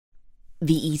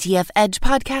The ETF Edge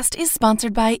podcast is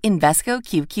sponsored by Invesco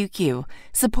QQQ,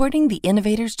 supporting the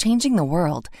innovators changing the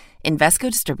world.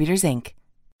 Invesco Distributors, Inc.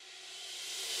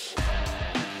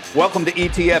 Welcome to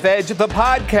ETF Edge, the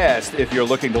podcast. If you're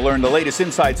looking to learn the latest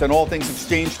insights on all things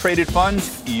exchange-traded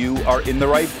funds, you are in the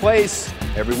right place.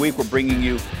 Every week, we're bringing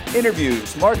you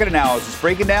interviews, market analysis,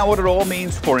 breaking down what it all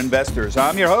means for investors.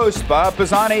 I'm your host, Bob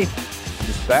Pisani,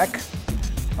 just back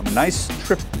on a nice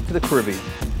trip to the Caribbean.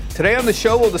 Today on the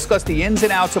show, we'll discuss the ins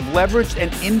and outs of leveraged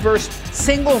and inverse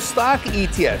single stock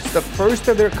ETFs, the first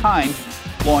of their kind,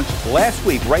 launched last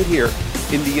week right here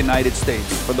in the United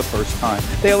States for the first time.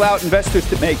 They allow investors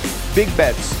to make big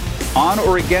bets on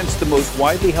or against the most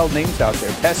widely held names out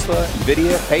there: Tesla,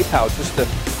 Nvidia, PayPal, just a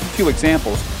few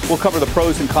examples. We'll cover the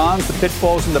pros and cons, the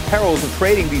pitfalls and the perils of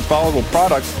trading these volatile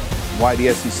products, and why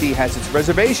the SEC has its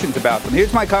reservations about them.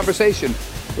 Here's my conversation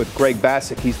with Greg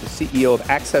Bassick. He's the CEO of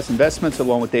Access Investments,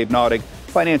 along with Dave Naudig,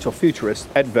 financial futurist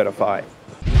at VettaFi.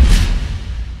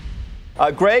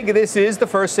 Greg, this is the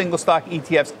first single stock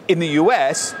ETFs in the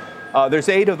U.S. There's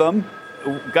 8 of them.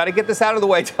 Got to get this out of the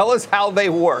way. Tell us how they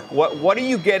work. What are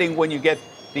you getting when you get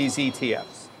these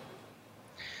ETFs?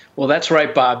 Well, that's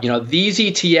right, Bob. These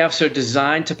ETFs are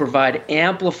designed to provide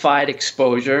amplified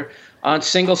exposure on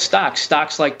single stocks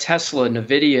like Tesla,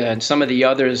 Nvidia, and some of the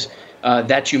others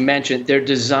that you mentioned. They're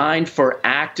designed for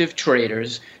active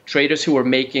traders who are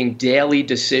making daily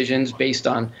decisions based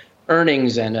on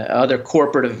earnings and other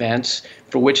corporate events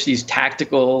for which these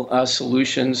tactical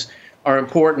solutions are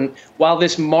important. While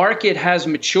this market has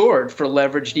matured for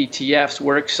leveraged ETFs,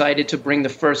 we're excited to bring the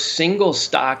first single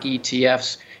stock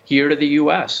ETFs here to the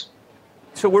U.S.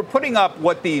 So we're putting up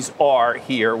what these are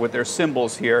here with their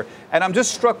symbols here, and I'm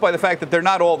just struck by the fact that they're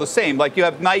not all the same. Like you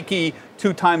have Nike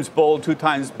 2 times bull, 2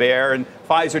 times bear, and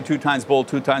Pfizer 2 times bull,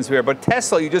 2 times bear. But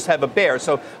Tesla, you just have a bear.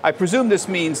 So I presume this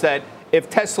means that if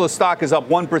Tesla stock is up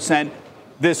 1%,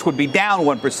 this would be down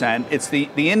 1%. It's the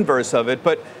inverse of it,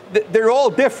 but they're all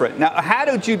different. Now, how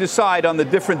did you decide on the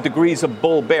different degrees of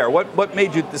bull bear? What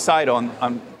made you decide on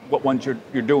what ones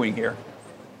you're doing here?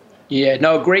 Yeah,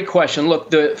 no, great question.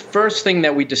 Look, the first thing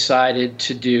that we decided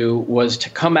to do was to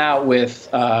come out with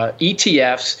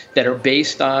ETFs that are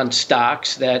based on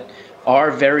stocks that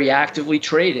are very actively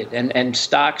traded and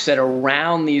stocks that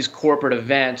around these corporate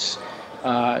events,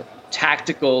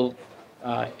 tactical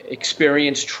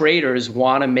experienced traders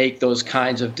want to make those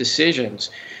kinds of decisions.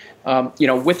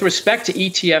 With respect to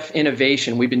ETF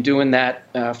innovation, we've been doing that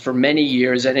for many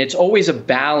years, and it's always a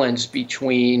balance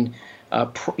between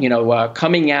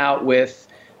coming out with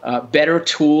better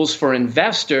tools for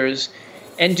investors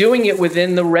and doing it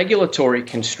within the regulatory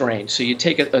constraints. So you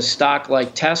take a stock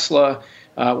like Tesla,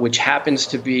 which happens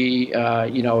to be,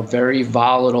 very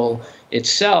volatile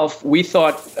itself. We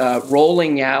thought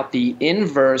rolling out the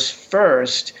inverse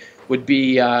first would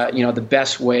be, the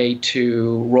best way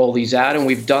to roll these out. And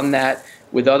we've done that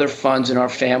with other funds in our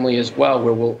family as well,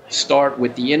 where we'll start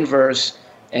with the inverse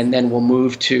and then we'll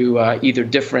move to either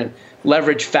different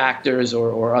leverage factors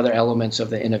or other elements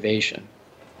of the innovation.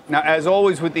 Now, as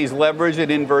always with these leverage and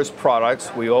inverse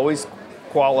products, we always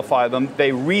qualify them.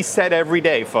 They reset every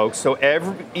day, folks. So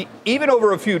even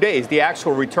over a few days, the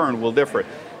actual return will differ.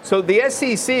 So the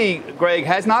SEC, Greg,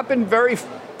 has not been very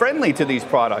friendly to these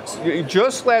products.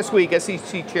 Just last week,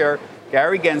 SEC Chair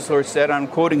Gary Gensler said, I'm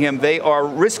quoting him, they are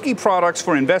risky products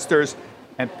for investors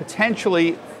and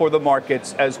potentially for the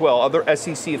markets as well. Other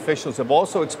SEC officials have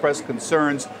also expressed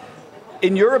concerns.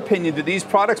 In your opinion, do these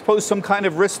products pose some kind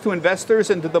of risk to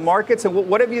investors and to the markets? And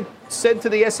what have you said to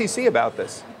the SEC about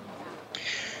this?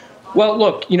 Well,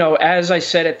 look, as I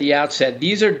said at the outset,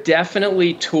 these are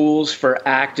definitely tools for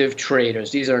active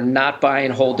traders. These are not buy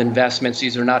and hold investments.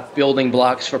 These are not building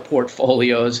blocks for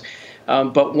portfolios.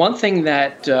 But one thing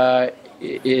that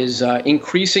is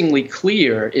increasingly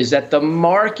clear is that the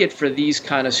market for these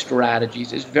kind of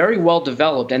strategies is very well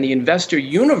developed, and the investor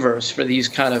universe for these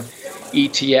kind of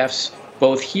ETFs,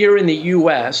 both here in the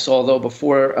U.S., although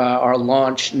before our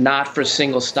launch, not for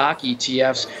single stock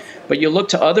ETFs, but you look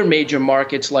to other major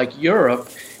markets like Europe,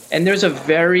 and there's a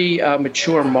very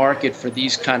mature market for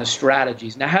these kind of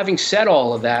strategies. Now, having said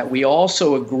all of that, we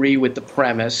also agree with the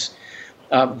premise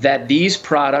that these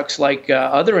products, like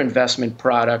other investment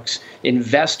products,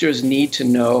 investors need to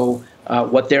know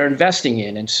what they're investing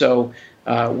in. And so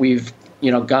we've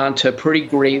gone to pretty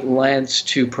great lengths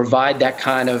to provide that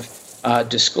kind of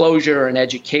disclosure and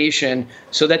education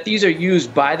so that these are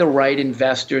used by the right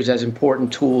investors as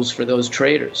important tools for those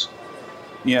traders.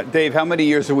 Yeah, Dave, how many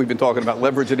years have we been talking about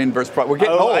leverage and inverse products? We're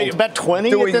getting old. About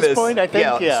 20 at this point, I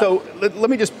think. Yeah. So let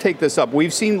me just take this up.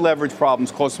 We've seen leverage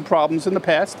problems cause some problems in the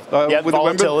past. With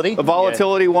volatility. The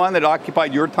volatility one that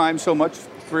occupied your time so much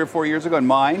 3 or 4 years ago, and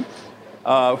mine,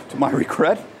 to my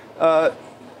regret.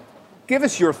 Give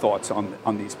us your thoughts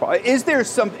on these products. Is there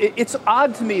some? It's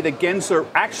odd to me that Gensler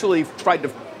actually tried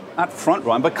to not front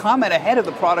run, but comment ahead of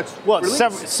the product's release.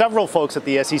 Several folks at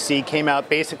the SEC came out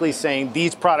basically saying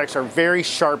these products are very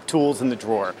sharp tools in the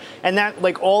drawer. And that,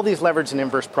 like all these leverage and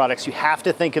inverse products, you have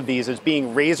to think of these as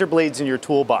being razor blades in your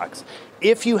toolbox.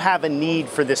 If you have a need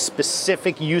for this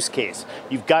specific use case,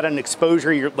 you've got an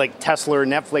exposure, you're like Tesla or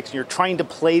Netflix, and you're trying to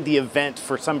play the event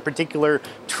for some particular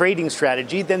trading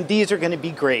strategy, then these are going to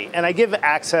be great. And I give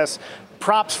Access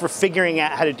props for figuring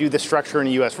out how to do the structure in a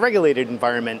U.S. regulated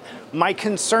environment. My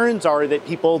concerns are that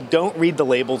people don't read the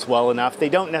labels well enough. They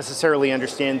don't necessarily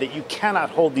understand that you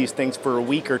cannot hold these things for a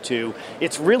week or two.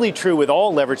 It's really true with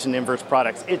all leveraged and inverse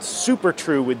products. It's super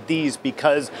true with these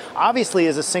because obviously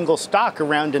as a single stock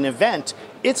around an event,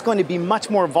 it's going to be much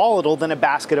more volatile than a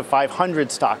basket of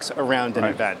 500 stocks around an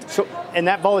event. And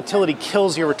that volatility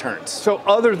kills your returns. So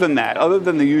other than that, other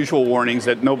than the usual warnings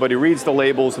that nobody reads the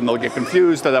labels and they'll get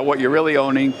confused about what you're really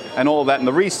owning and all of that in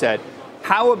the reset,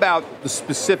 how about the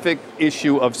specific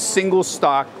issue of single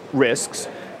stock risks?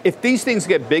 If these things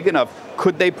get big enough,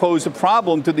 could they pose a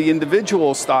problem to the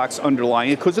individual stocks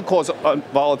underlying it? Could it cause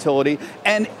volatility?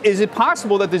 And is it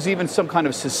possible that there's even some kind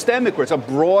of systemic risk, a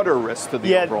broader risk to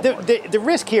the overall market? The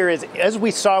risk here is, as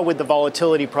we saw with the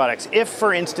volatility products, if,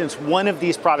 for instance, one of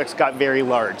these products got very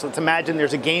large, let's imagine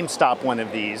there's a GameStop one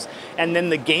of these, and then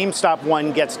the GameStop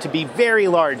one gets to be very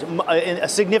large, a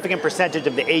significant percentage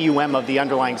of the AUM of the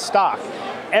underlying stock.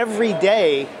 Every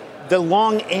day, the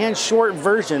long and short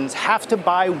versions have to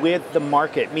buy with the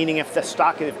market, meaning if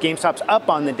GameStop's up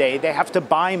on the day, they have to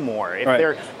buy more. If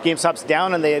GameStop's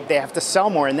down and they have to sell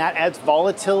more, and that adds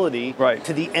volatility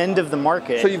to the end of the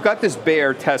market. So you've got this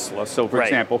bear Tesla. So for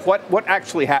example, what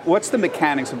actually what's the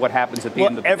mechanics of what happens at the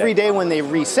end of the day? Every day when they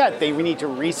reset, they need to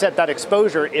reset that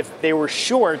exposure. If they were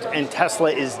short and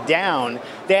Tesla is down,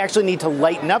 they actually need to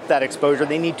lighten up that exposure.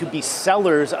 They need to be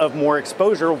sellers of more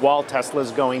exposure while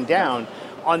Tesla's going down.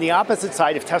 On the opposite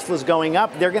side, if Tesla's going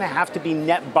up, they're going to have to be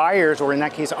net buyers, or in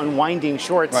that case, unwinding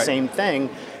shorts, same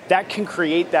thing. That can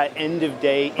create that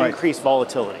end-of-day increased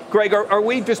volatility. Greg, are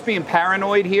we just being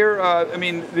paranoid here? I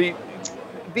mean,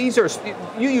 these are,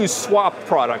 you use swap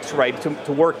products, right,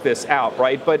 to work this out,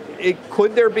 right? But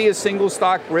could there be a single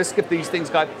stock risk if these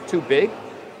things got too big?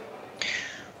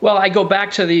 Well, I go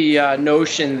back to the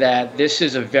notion that this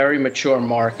is a very mature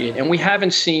market, and we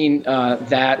haven't seen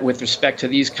that with respect to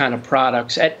these kind of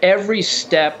products. At every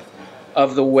step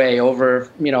of the way, over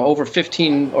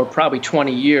 15 or probably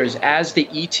 20 years, as the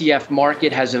ETF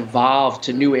market has evolved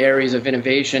to new areas of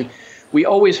innovation, we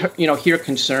always hear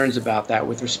concerns about that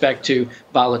with respect to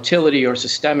volatility or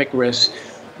systemic risks.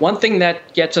 One thing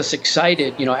that gets us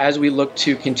excited, as we look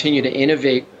to continue to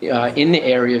innovate in the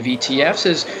area of ETFs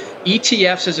is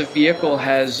ETFs as a vehicle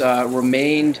has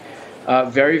remained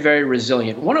very, very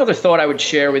resilient. One other thought I would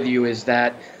share with you is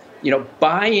that,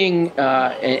 buying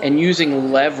and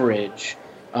using leverage,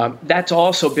 that's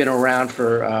also been around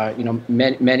for,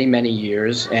 many, many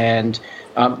years. And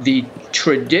the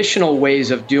traditional ways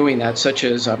of doing that, such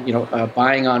as,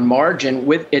 buying on margin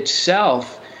with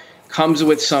itself, comes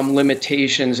with some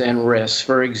limitations and risks.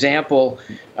 For example,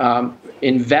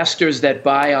 investors that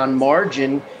buy on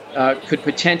margin could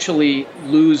potentially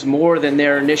lose more than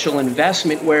their initial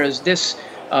investment, whereas this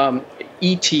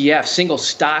ETF, single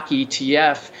stock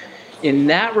ETF, in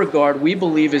that regard, we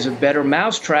believe is a better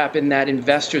mousetrap in that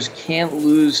investors can't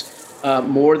lose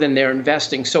more than they're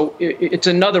investing. So it's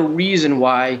another reason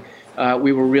why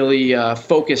we were really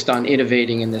focused on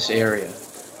innovating in this area.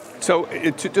 So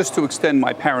just to extend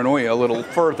my paranoia a little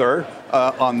further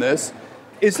on this,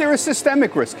 is there a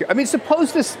systemic risk here? I mean,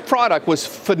 suppose this product was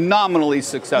phenomenally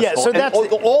successful. Yeah, so that's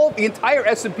the entire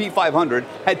S&P 500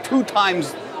 had 2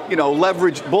 times,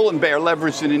 leveraged, bull and bear,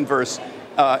 leveraged and inverse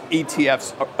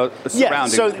ETFs surrounding. Yeah,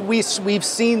 so we've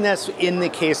seen this in the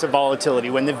case of volatility.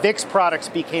 When the VIX products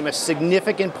became a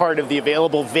significant part of the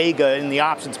available Vega in the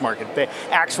options market, the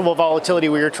actual volatility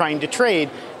we were trying to trade,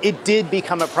 it did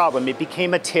become a problem. It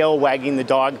became a tail wagging the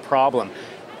dog problem.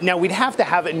 Now, we'd have to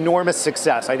have enormous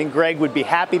success. I think Greg would be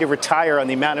happy to retire on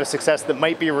the amount of success that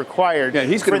might be required. Yeah,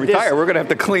 he's going to retire. We're going to have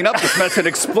to clean up this mess and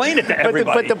explain it to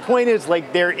everybody. But the point is,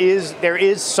 like, there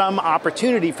is some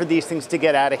opportunity for these things to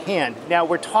get out of hand. Now,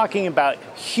 we're talking about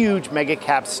huge mega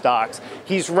cap stocks.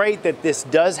 He's right that this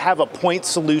does have a point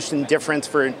solution difference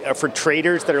for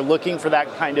traders that are looking for that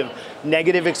kind of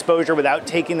negative exposure without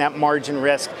taking that margin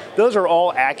risk. Those are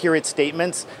all accurate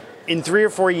statements. In 3 or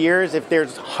 4 years, if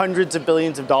there's hundreds of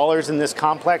billions of dollars in this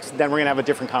complex, then we're going to have a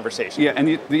different conversation. Yeah,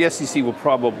 and the SEC will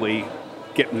probably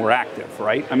get more active,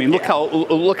 right? I mean, look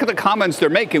at the comments they're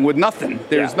making with nothing.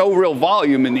 There's no real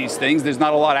volume in these things. There's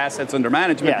not a lot of assets under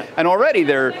management, and already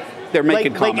they're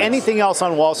making comments. Like anything else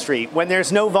on Wall Street, when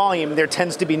there's no volume, there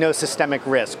tends to be no systemic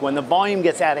risk. When the volume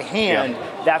gets out of hand,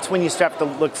 that's when you start to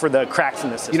look for the cracks in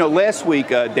the system. You know, last week,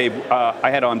 Dave,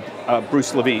 I had on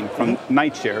Bruce Levine from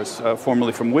Nightshares,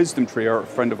 formerly from Wisdom Tree, a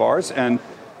friend of ours, and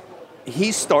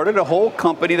he started a whole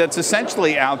company that's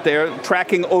essentially out there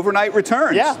tracking overnight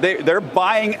returns. Yeah. They're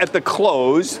buying at the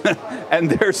close and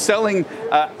they're selling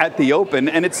at the open.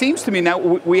 And it seems to me now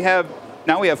we have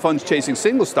funds chasing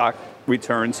single stock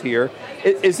returns here.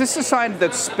 Is this a sign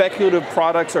that speculative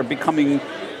products are becoming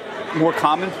more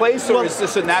commonplace, or is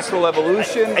this a natural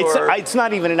evolution? It's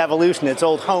not even an evolution, it's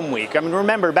old home week. I mean,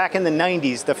 remember, back in the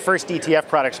 90s, the first ETF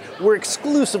products were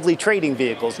exclusively trading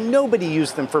vehicles. Nobody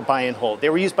used them for buy and hold. They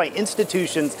were used by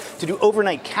institutions to do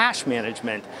overnight cash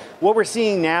management. What we're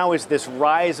seeing now is this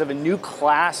rise of a new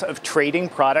class of trading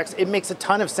products. It makes a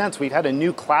ton of sense. We've had a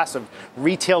new class of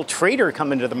retail trader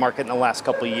come into the market in the last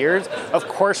couple of years. Of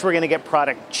course, we're going to get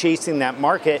product chasing that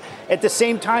market. At the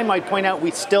same time, I point out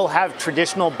we still have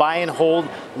traditional buy and hold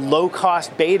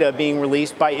low-cost beta being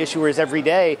released by issuers every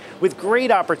day with great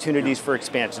opportunities for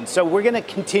expansion. So we're going to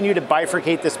continue to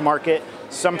bifurcate this market.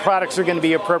 Some products are going to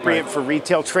be appropriate for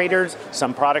retail traders.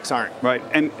 Some products aren't. Right.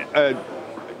 And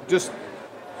just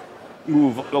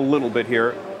move a little bit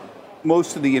here.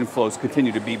 Most of the inflows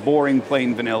continue to be boring,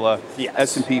 plain vanilla,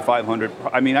 S&P 500.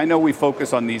 I mean, I know we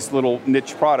focus on these little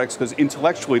niche products because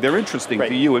intellectually they're interesting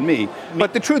to you and me.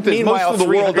 But the truth is, most of the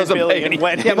world doesn't pay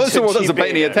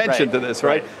any attention to this,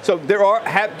 right? So there are,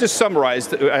 just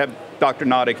summarized, I have Dr.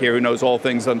 Noddick here who knows all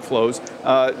things on flows.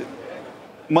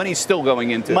 Money's still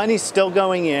going into. Money's still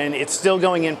going in. It's still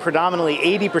going in predominantly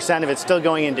 80% of it's still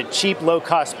going into cheap,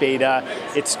 low-cost beta.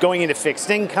 It's going into fixed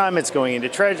income. It's going into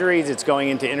treasuries. It's going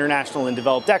into international and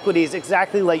developed equities,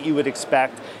 exactly like you would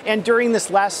expect. And during this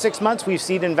last 6 months, we've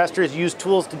seen investors use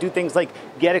tools to do things like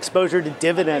get exposure to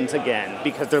dividends again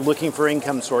because they're looking for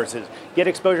income sources. Get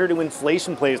exposure to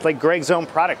inflation plays like Greg's own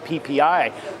product,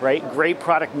 PPI, right? Great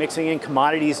product mixing in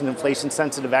commodities and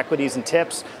inflation-sensitive equities and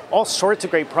tips. All sorts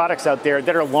of great products out there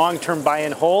that are long-term buy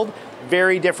and hold,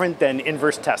 very different than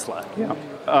inverse Tesla. Yeah,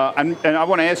 and I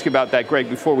want to ask you about that, Greg,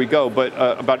 before we go, but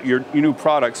about your new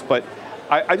products. But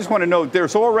I just want to know,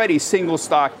 there's already single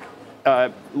stock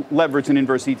leverage and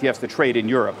inverse ETFs to trade in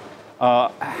Europe.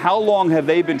 How long have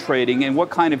they been trading, and what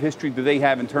kind of history do they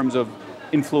have in terms of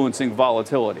influencing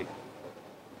volatility?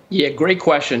 Yeah, great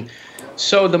question.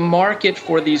 So the market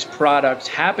for these products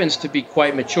happens to be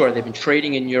quite mature. They've been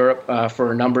trading in Europe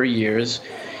for a number of years.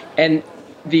 And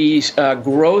the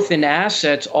growth in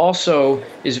assets also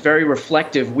is very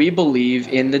reflective, we believe,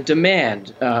 in the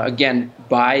demand, again,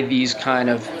 by these kind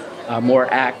of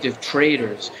more active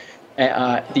traders.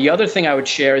 The other thing I would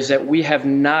share is that we have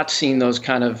not seen those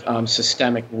kind of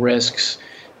systemic risks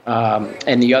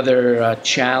and the other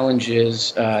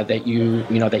challenges that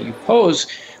you pose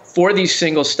for these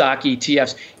single stock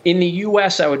ETFs. In the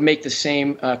U.S., I would make the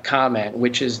same comment,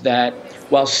 which is that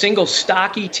while single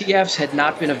stock ETFs had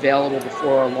not been available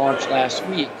before our launch last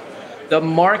week, the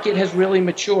market has really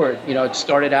matured. You know, it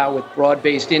started out with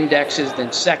broad-based indexes,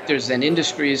 then sectors, then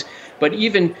industries, but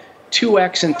even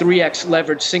 2x and 3x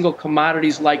leveraged single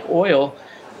commodities like oil,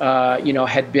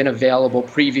 had been available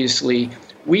previously.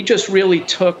 We just really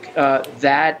took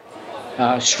that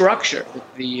structure,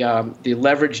 the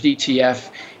leveraged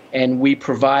ETF, and we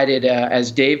provided,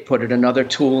 as Dave put it, another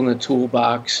tool in the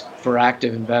toolbox for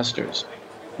active investors.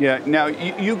 Yeah. Now,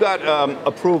 you got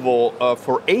approval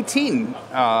for 18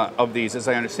 of these, as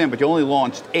I understand, but you only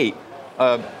launched 8.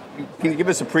 Can you give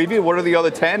us a preview? What are the other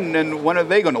 10, and when are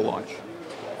they going to launch?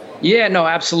 Yeah, no,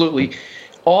 absolutely.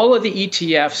 All of the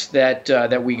ETFs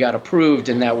that we got approved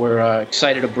and that we're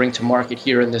excited to bring to market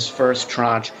here in this first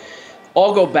tranche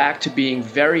all go back to being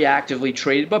very actively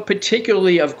traded, but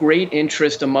particularly of great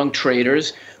interest among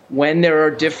traders when there are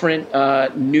different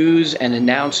news and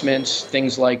announcements,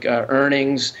 things like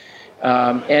earnings.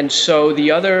 And so the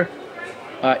other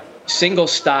single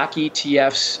stock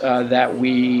ETFs that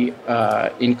we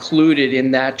included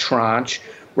in that tranche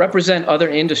represent other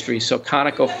industries. So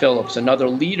ConocoPhillips, another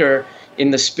leader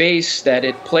in the space that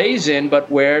it plays in, but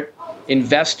where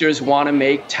investors want to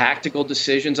make tactical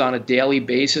decisions on a daily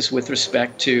basis with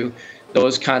respect to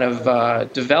those kind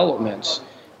of developments.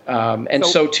 And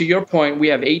so to your point, we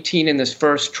have 18 in this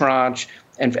first tranche.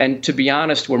 And to be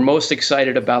honest, we're most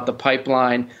excited about the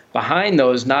pipeline behind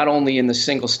those, not only in the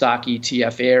single stock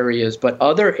ETF areas, but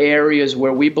other areas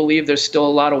where we believe there's still a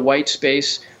lot of white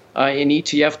space in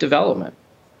ETF development.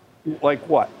 Like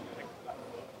what?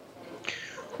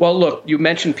 Well, look, you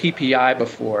mentioned PPI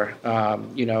before.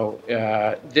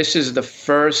 This is the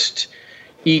first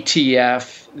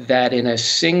ETF that in a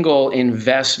single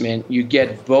investment, you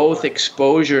get both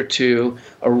exposure to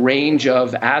a range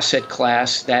of asset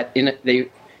class that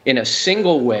in a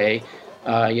single way,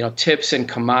 tips and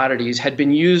commodities had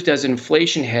been used as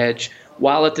inflation hedge,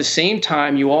 while at the same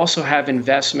time, you also have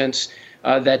investments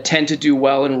that tend to do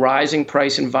well in rising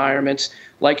price environments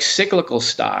like cyclical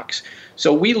stocks.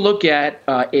 So we look at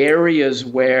areas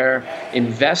where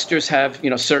investors have,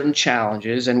 certain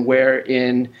challenges, and where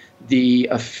in the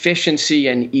efficiency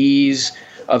and ease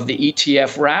of the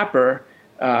ETF wrapper,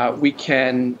 we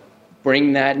can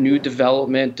bring that new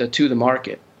development to the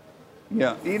market.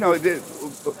 Yeah,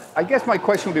 I guess my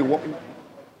question would be,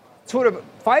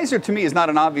 Pfizer to me is not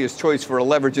an obvious choice for a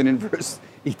leverage and inverse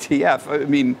ETF. I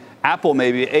mean, Apple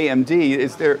maybe,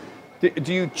 AMD.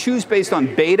 Do you choose based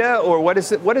on beta, or what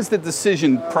is it? What is the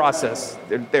decision process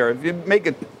there? If you make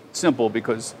it simple,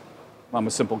 because I'm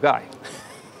a simple guy.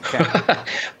 Okay.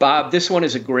 Bob, this one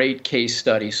is a great case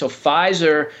study. So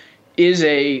Pfizer is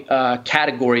a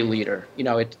category leader.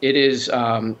 It is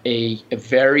a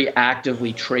very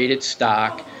actively traded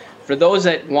stock for those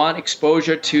that want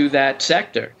exposure to that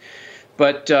sector.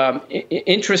 But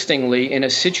interestingly, in a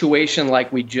situation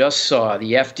like we just saw,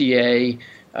 the FDA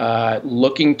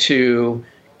looking to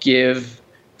give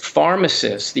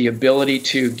pharmacists the ability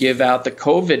to give out the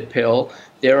COVID pill,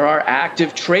 there are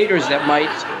active traders that might,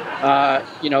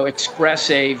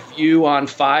 express a view on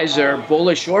Pfizer,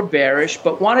 bullish or bearish,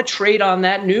 but want to trade on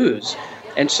that news.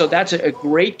 And so that's a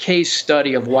great case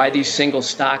study of why these single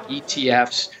stock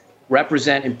ETFs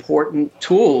represent important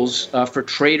tools for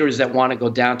traders that want to go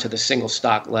down to the single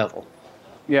stock level.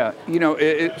 Yeah,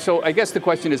 so I guess the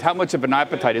question is, how much of an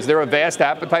appetite? Is there a vast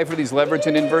appetite for these leverage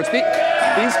and inverse? These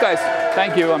guys,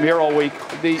 thank you, I'm here all week.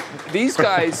 These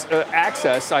guys,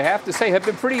 Access, I have to say, have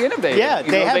been pretty innovative. Yeah,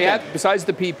 they have. Besides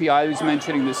the PPI, I was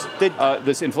mentioning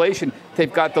this inflation,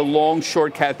 they've got the long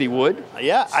short Cathie Wood.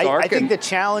 Yeah, I think the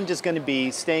challenge is going to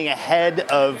be staying ahead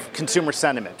of consumer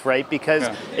sentiment, right? Because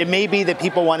it may be that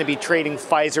people want to be trading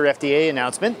Pfizer FDA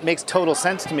announcement. It makes total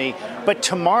sense to me. But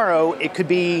tomorrow, it could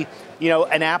be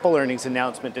an Apple earnings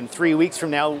announcement, and 3 weeks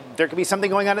from now, there could be something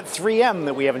going on at 3M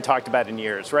that we haven't talked about in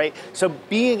years, right? So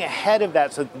being ahead of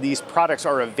that so that these products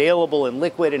are available and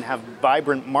liquid and have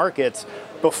vibrant markets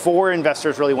before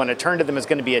investors really want to turn to them is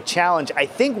going to be a challenge. I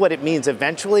think what it means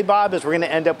eventually, Bob, is we're going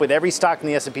to end up with every stock in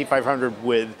the S&P 500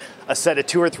 with a set of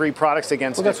 2 or 3 products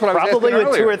against it, probably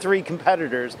with 2 or 3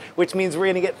 competitors, which means we're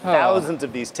going to get thousands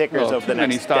of these tickers over the next decade. Too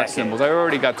many stock symbols. I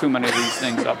already got too many of these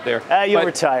things up there. You'll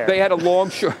retire. They had a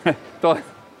long short.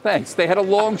 Thanks. They had a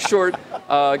long short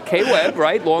KWeb,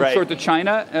 right? Long short to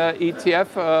China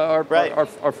ETF.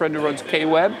 Our friend who runs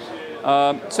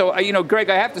KWeb. So Greg,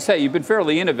 I have to say you've been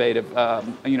fairly innovative.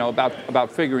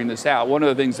 About figuring this out. One of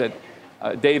the things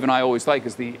that Dave and I always like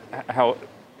is how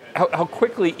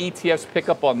quickly ETFs pick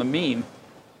up on the meme.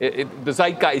 The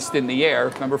zeitgeist in the air.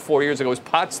 Remember 4 years ago it was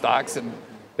pot stocks, and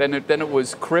then it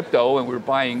was crypto, and we were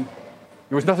buying.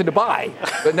 There was nothing to buy,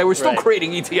 and they were still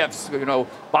creating ETFs.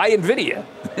 Buy NVIDIA.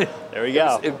 There we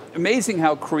go. It's amazing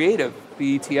how creative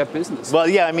the ETF business is. Well,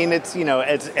 yeah, I mean, it's,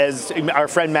 as our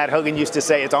friend Matt Hogan used to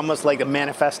say, it's almost like a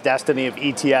manifest destiny of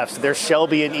ETFs. There shall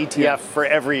be an ETF for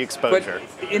every exposure.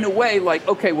 But in a way,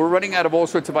 okay, we're running out of all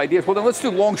sorts of ideas. Well, then let's do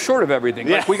long short of everything.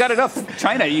 Yeah. We got enough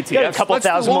China ETFs. Got a couple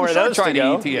thousand more of those China to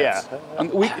go.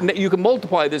 ETFs. Yeah. You can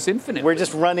multiply this infinitely. We're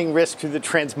just running risk through the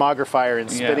transmogrifier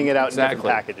and spitting it out in different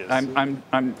packages.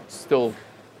 I'm still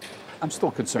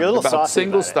concerned about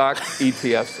single stock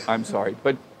ETFs. I'm sorry,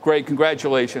 but Greg,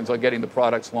 congratulations on getting the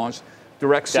products launched.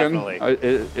 Direction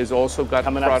is also got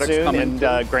coming products up soon, coming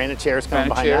and Granite Chairs coming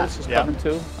behind that. Granite Chairs is coming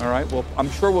too. All right. Well,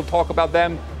 I'm sure we'll talk about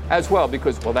them as well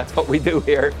because that's what we do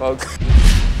here, folks.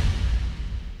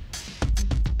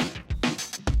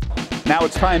 Now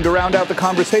it's time to round out the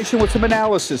conversation with some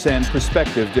analysis and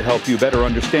perspective to help you better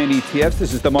understand ETFs.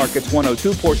 This is the Markets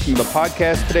 102 portion of the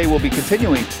podcast. Today we'll be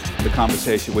continuing the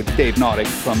conversation with Dave Nadig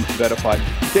from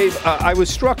VettaFi. Dave, I was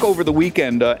struck over the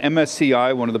weekend,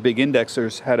 MSCI, one of the big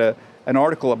indexers, had a an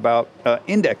article about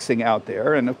indexing out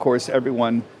there. And of course,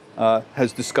 everyone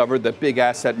has discovered that big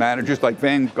asset managers like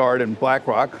Vanguard and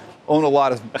BlackRock own a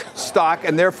lot of stock,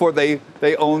 and therefore they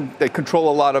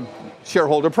control a lot of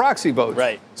shareholder proxy votes.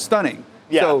 Right. Stunning.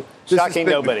 Yeah. So shocking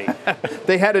nobody.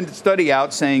 They had a study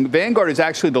out saying Vanguard is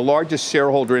actually the largest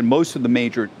shareholder in most of the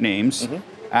major names. Mm-hmm.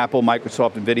 Apple,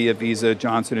 Microsoft, NVIDIA, Visa,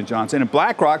 Johnson & Johnson. And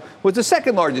BlackRock was the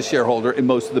second largest shareholder in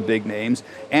most of the big names,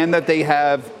 and that they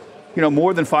have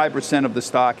more than 5% of the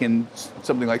stock in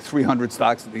something like 300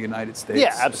 stocks in the United States.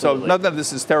 Yeah, absolutely. So none of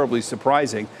this is terribly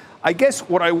surprising. I guess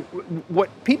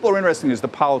what people are interested in is the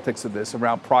politics of this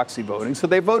around proxy voting. So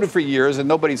they voted for years and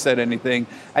nobody said anything.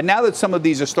 And now that some of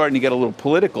these are starting to get a little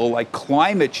political, like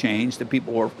climate change that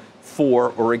people are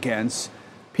for or against,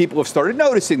 people have started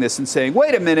noticing this and saying,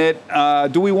 wait a minute,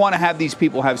 do we want to have these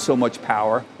people have so much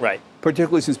power? Right.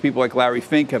 Particularly since people like Larry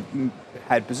Fink have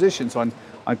had positions on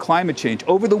climate change.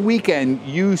 Over the weekend,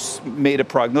 you made a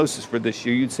prognosis for this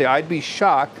year. You'd say, I'd be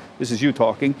shocked, this is you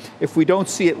talking, if we don't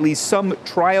see at least some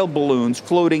trial balloons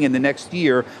floating in the next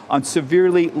year on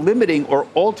severely limiting or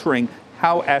altering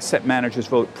how asset managers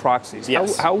vote proxies.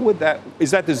 Yes. How would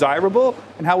is that desirable,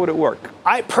 and how would it work?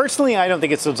 I don't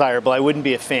think it's desirable. I wouldn't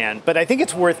be a fan, but I think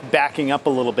it's worth backing up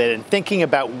a little bit and thinking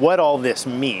about what all this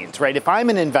means, right? If I'm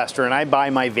an investor and I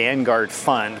buy my Vanguard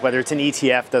fund, whether it's an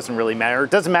ETF, doesn't really matter. It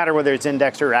doesn't matter whether it's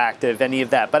indexed or active, any of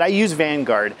that, but I use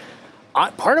Vanguard.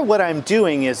 Part of what I'm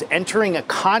doing is entering a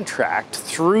contract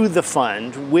through the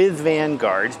fund with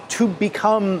Vanguard to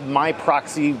become my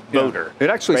proxy voter. It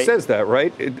actually right? says that,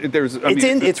 right?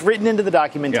 It's written into the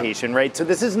documentation, right? So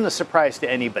this isn't a surprise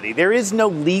to anybody. There is no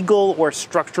legal or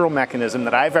structural mechanism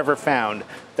that I've ever found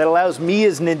that allows me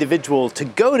as an individual to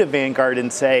go to Vanguard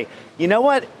and say, you know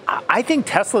what, I think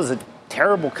Tesla's a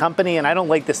terrible company and I don't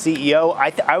like the CEO.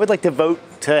 I would like to vote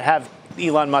to have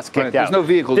Elon Musk kicked out. There's no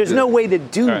vehicle. There's no way to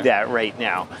do that right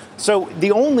now. So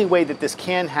the only way that this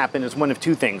can happen is one of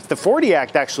two things. The 40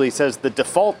 Act actually says the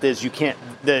default is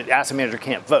the asset manager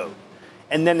can't vote.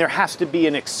 And then there has to be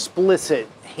an explicit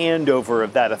handover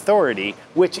of that authority,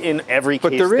 which in every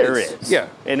case there is. Yeah.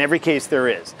 In every case there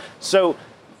is. So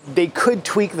they could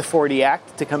tweak the 40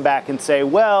 Act to come back and say,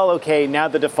 well, okay, now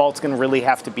the default's going to really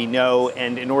have to be no,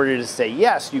 and in order to say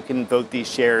yes, you can vote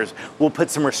these shares, we'll put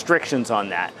some restrictions on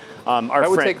that. That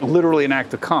would take literally an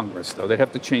act of Congress, though. They'd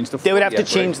have to change the. They would have to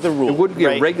change the rule. It wouldn't be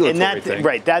a regulatory thing,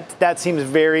 right? That seems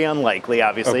very unlikely,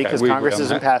 obviously, because Congress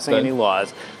isn't passing any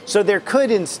laws. So there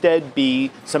could instead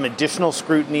be some additional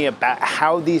scrutiny about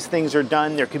how these things are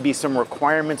done. There could be some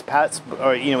requirements passed,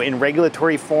 in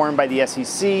regulatory form by the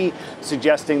SEC,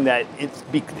 suggesting that it's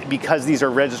because these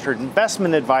are registered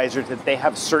investment advisors that they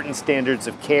have certain standards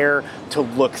of care to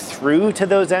look through to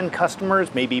those end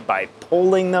customers, maybe by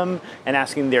polling them and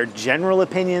asking their general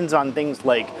opinions on things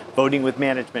like voting with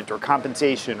management or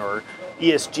compensation or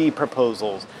ESG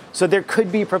proposals. So there could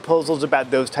be proposals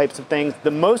about those types of things.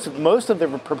 Most of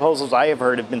the proposals I have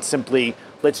heard have been simply,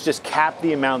 let's just cap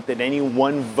the amount that any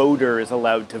one voter is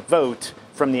allowed to vote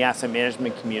from the asset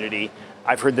management community.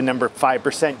 I've heard the number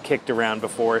 5% kicked around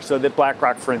before, so that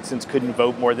BlackRock, for instance, couldn't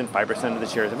vote more than 5% of the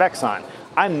shares of Exxon.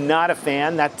 I'm not a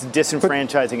fan. That's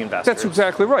disenfranchising investors. That's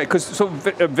exactly right. Because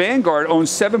Vanguard owns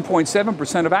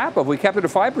 7.7% of Apple. If we kept it at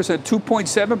 5%,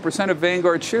 2.7% of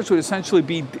Vanguard shares would essentially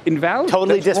be invalid.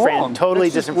 Totally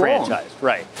disenfranchised.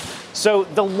 Right. So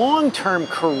the long-term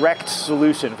correct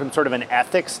solution from sort of an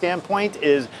ethics standpoint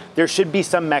is there should be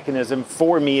some mechanism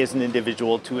for me as an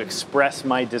individual to express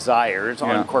my desires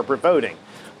on corporate voting.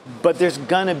 But there's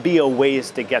going to be a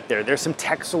ways to get there. There's some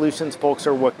tech solutions folks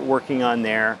are working on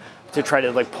there to try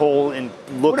to poll and look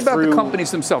through. What about the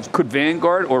companies themselves? Could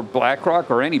Vanguard or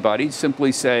BlackRock or anybody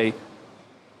simply say,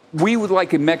 we would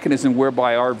like a mechanism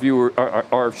whereby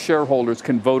our shareholders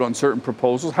can vote on certain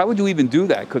proposals? How would you even do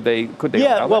that? Could they?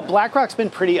 Yeah, well, BlackRock's been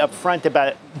pretty upfront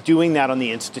about doing that on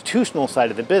the institutional side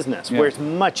of the business, where it's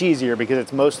much easier because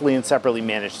it's mostly in separately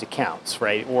managed accounts,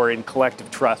 right, or in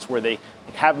collective trusts where they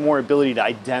have more ability to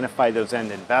identify those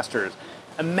end investors.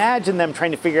 Imagine them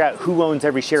trying to figure out who owns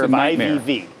every share of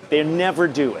IVV. They never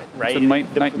do it, right?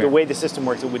 The way the system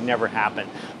works, it would never happen.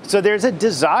 So there's a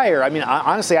desire. I mean,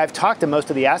 honestly, I've talked to most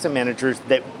of the asset managers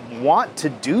that want to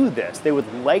do this. They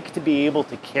would like to be able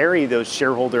to carry those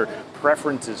shareholder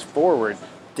preferences forward.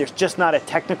 There's just not a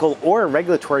technical or a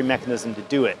regulatory mechanism to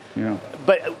do it. Yeah.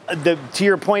 But to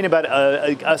your point about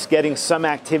us getting some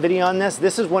activity on this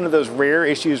is one of those rare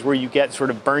issues where you get sort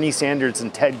of Bernie Sanders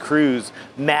and Ted Cruz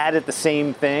mad at the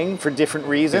same thing for different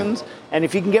reasons. Yeah. And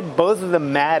if you can get both of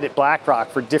them mad at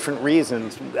BlackRock for different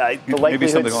reasons, the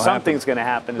likelihood something's going to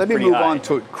happen is pretty high. Let me move on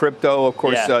to crypto. Of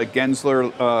course,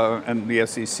 Gensler and the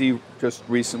SEC just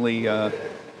recently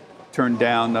turned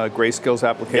down Grayscale's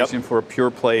application for a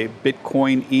pure play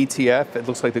Bitcoin ETF. It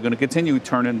looks like they're going to continue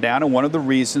turning down. And one of the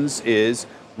reasons is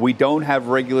we don't have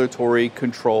regulatory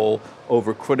control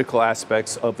over critical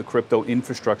aspects of the crypto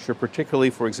infrastructure, particularly,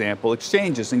 for example,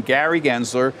 exchanges. And Gary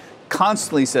Gensler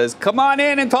constantly says, come on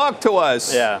in and talk to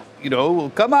us. Yeah.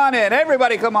 Come on in.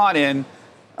 Everybody come on in.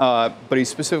 But he's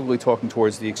specifically talking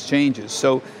towards the exchanges.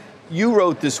 So you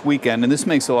wrote this weekend, and this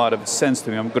makes a lot of sense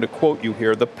to me. I'm going to quote you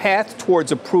here. The path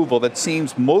towards approval that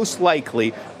seems most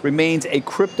likely remains a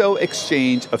crypto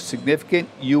exchange of significant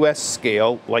U.S.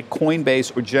 scale, like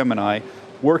Coinbase or Gemini,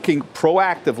 working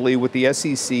proactively with the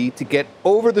SEC to get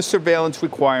over the surveillance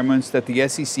requirements that the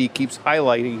SEC keeps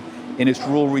highlighting in its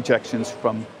rule rejections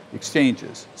from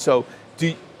exchanges. So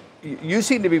you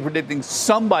seem to be predicting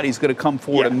somebody's going to come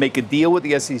forward and make a deal with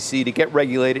the SEC to get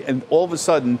regulated, and all of a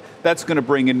sudden that's going to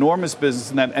bring enormous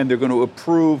business in them, and they're going to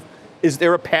approve. Is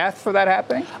there a path for that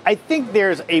happening? I think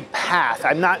there's a path.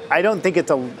 I don't think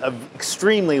it's a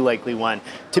extremely likely one.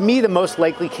 To me, the most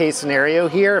likely case scenario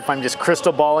here, if I'm just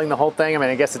crystal balling the whole thing,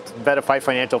 I guess it's VettaFi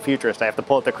Financial Futurist. I have to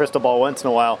pull out the crystal ball once in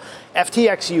a while.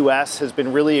 FTX US has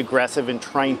been really aggressive in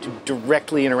trying to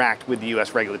directly interact with the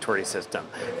US regulatory system,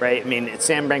 right?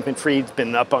 Sam Bankman-Fried's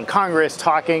been up on Congress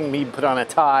talking, me put on a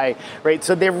tie, right?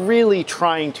 So they're really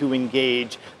trying to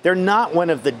engage. They're not one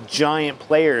of the giant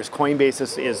players. Coinbase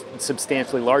is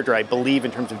substantially larger, I believe,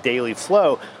 in terms of daily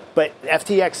flow. But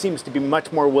FTX seems to be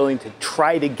much more willing to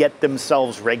try to get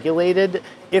themselves regulated.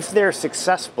 If they're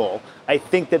successful, I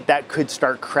think that could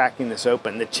start cracking this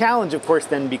open. The challenge, of course,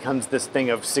 then becomes this thing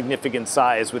of significant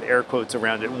size with air quotes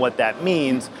around it and what that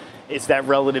means. Is that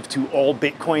relative to all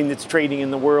Bitcoin that's trading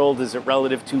in the world? Is it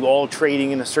relative to all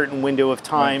trading in a certain window of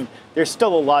time? Right. There's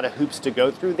still a lot of hoops to go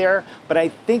through there, but I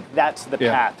think that's the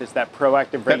path, is that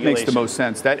proactive regulation. That makes the most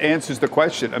sense. That answers the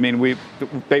question.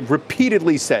 They've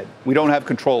repeatedly said we don't have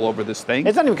control over this thing.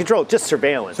 It's not even control, just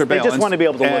surveillance. They just want to be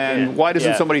able to look in. And why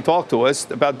doesn't somebody talk to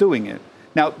us about doing it?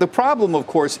 Now, the problem, of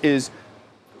course, is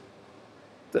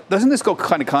doesn't this go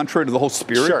kind of contrary to the whole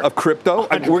spirit of crypto?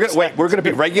 We're going to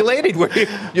be regulated.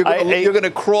 You're going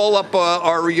to crawl up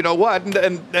our,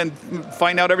 and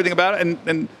find out everything about it,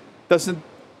 and doesn't.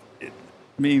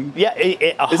 Isn't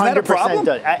that a problem?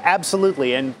 Does.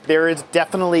 Absolutely, and there is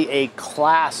definitely a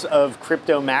class of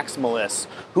crypto maximalists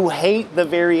who hate they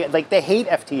hate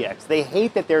FTX. They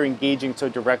hate that they're engaging so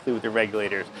directly with the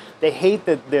regulators. They hate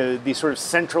the sort of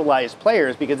centralized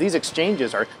players, because these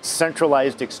exchanges are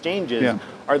centralized exchanges,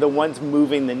 are the ones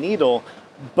moving the needle.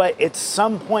 But at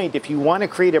some point, if you want to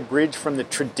create a bridge from the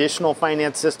traditional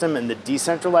finance system and the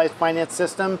decentralized finance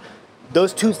system,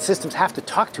 those two systems have to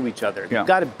talk to each other. You've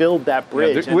got to build that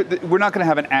bridge. We're not going to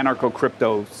have an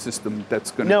anarcho-crypto system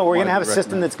that's going to... No, we're going to have a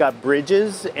system that's got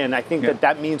bridges, and I think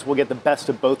that means we'll get the best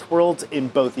of both worlds in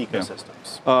both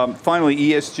ecosystems. Finally,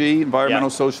 ESG, environmental,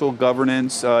 social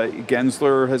governance.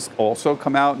 Gensler has also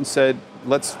come out and said,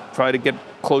 let's try to get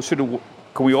closer to...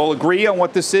 Can we all agree on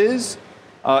what this is?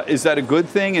 Is that a good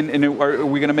thing? And are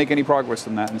we going to make any progress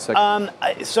on that in a second?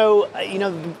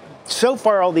 So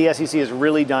far, all the SEC has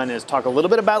really done is talk a little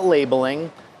bit about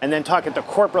labeling and then talk at the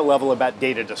corporate level about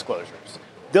data disclosures.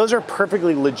 Those are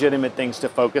perfectly legitimate things to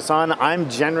focus on. I'm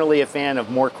generally a fan of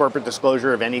more corporate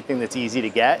disclosure of anything that's easy to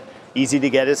get. Easy to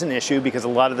get is an issue because a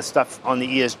lot of the stuff on the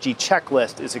ESG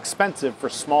checklist is expensive for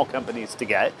small companies to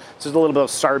get. So there's a little bit of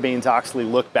Sarbanes-Oxley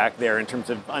look back there in terms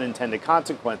of unintended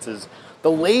consequences.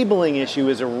 The labeling issue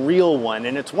is a real one,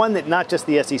 and it's one that not just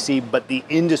the SEC, but the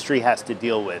industry has to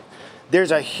deal with.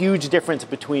 There's a huge difference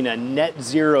between a net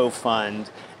zero fund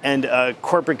and a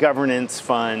corporate governance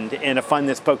fund and a fund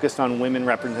that's focused on women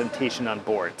representation on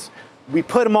boards. We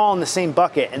put them all in the same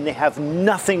bucket, and they have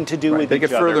nothing to do with each other. They get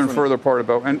further and further apart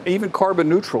and even carbon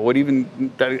neutral. What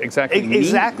even that exactly means?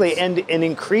 Exactly, and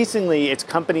increasingly, it's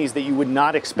companies that you would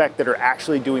not expect that are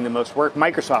actually doing the most work.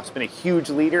 Microsoft's been a huge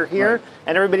leader here,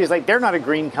 and everybody's like, they're not a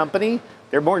green company.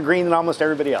 They're more green than almost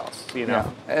everybody else.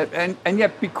 And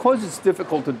yet, because it's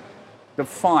difficult to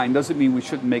define, doesn't mean we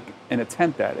shouldn't make an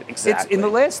attempt at it. Exactly. In the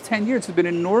last 10 years, there have been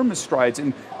enormous strides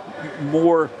in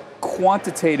more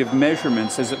quantitative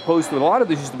measurements, as opposed to a lot of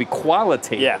this used to be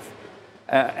qualitative.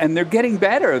 And they're getting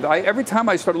better. Every time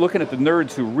I start looking at the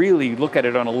nerds who really look at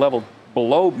it on a level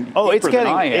below me, it's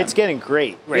getting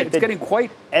great. Right? It's getting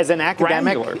quite as an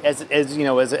academic, as a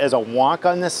wonk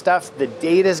on this stuff. The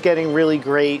data is getting really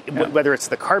great. Whether it's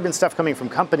the carbon stuff coming from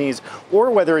companies, or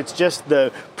whether it's just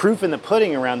the proof in the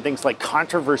pudding around things like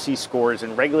controversy scores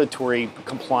and regulatory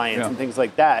compliance and things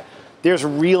like that. there's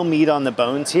real meat on the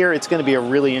bones here. It's going to be a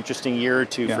really interesting year or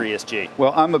two for ESG.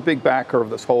 Well, I'm a big backer of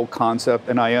this whole concept,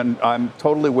 and I'm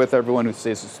totally with everyone who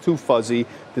says it's too fuzzy.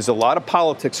 There's a lot of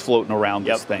politics floating around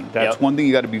this thing. That's one thing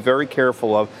you got to be very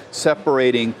careful of,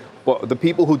 separating the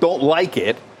people who don't like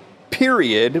it,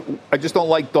 period. I just don't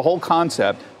like the whole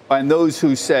concept, and those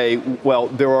who say, well,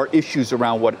 there are issues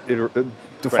around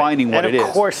defining what it is. And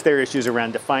of course there are issues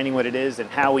around defining what it is and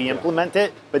how we implement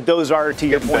it, but those are, to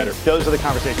your point, those are the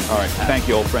conversations. All right, thank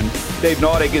you, old friend. Dave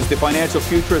Nadig is the financial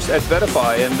futurist at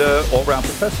VettaFi and all-round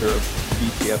professor of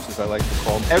ETFs, as I like to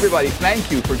call them. Everybody,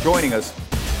 thank you for joining us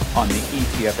on the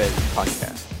ETF Edge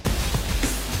podcast.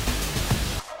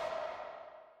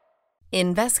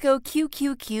 Invesco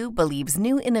QQQ believes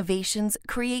new innovations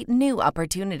create new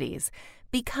opportunities.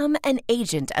 Become an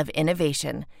agent of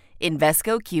innovation.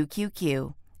 Invesco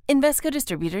QQQ. Invesco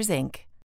Distributors, Inc.